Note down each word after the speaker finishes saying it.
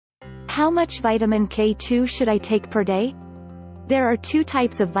How much vitamin K2 should I take per day? There are two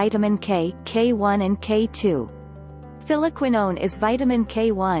types of vitamin K, K1 and K2. Phylloquinone is vitamin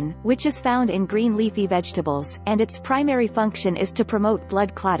K1, which is found in green leafy vegetables, and its primary function is to promote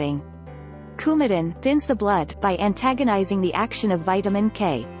blood clotting. Coumadin thins the blood by antagonizing the action of vitamin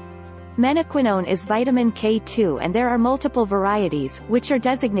K. Menaquinone is vitamin K2, and there are multiple varieties, which are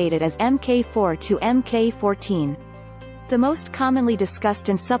designated as Mk4 to Mk14. The most commonly discussed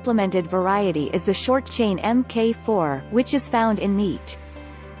and supplemented variety is the short-chain Mk4, which is found in meat.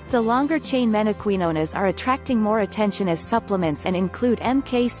 The longer-chain menaquinones are attracting more attention as supplements and include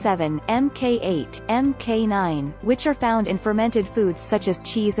Mk7, Mk8, Mk9, which are found in fermented foods such as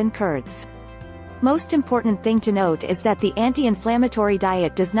cheese and curds. Most important thing to note is that the anti-inflammatory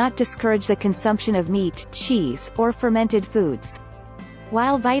diet does not discourage the consumption of meat, cheese, or fermented foods.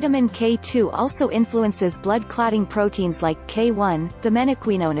 While vitamin K2 also influences blood clotting proteins like K1, the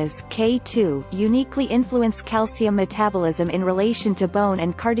menaquinones K2 uniquely influence calcium metabolism in relation to bone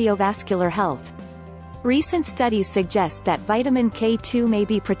and cardiovascular health. Recent studies suggest that vitamin K2 may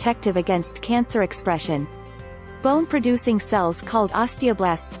be protective against cancer expression. Bone-producing cells called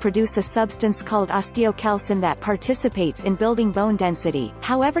osteoblasts produce a substance called osteocalcin that participates in building bone density.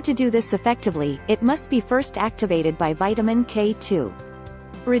 However, to do this effectively, it must be first activated by vitamin K2.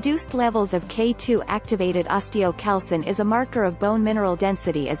 Reduced levels of K2-activated osteocalcin is a marker of bone mineral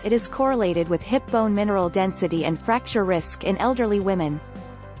density, as it is correlated with hip bone mineral density and fracture risk in elderly women.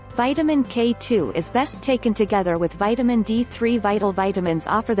 Vitamin K2 is best taken together with vitamin D3. Vital vitamins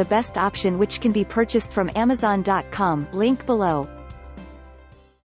offer the best option, which can be purchased from Amazon.com, link below.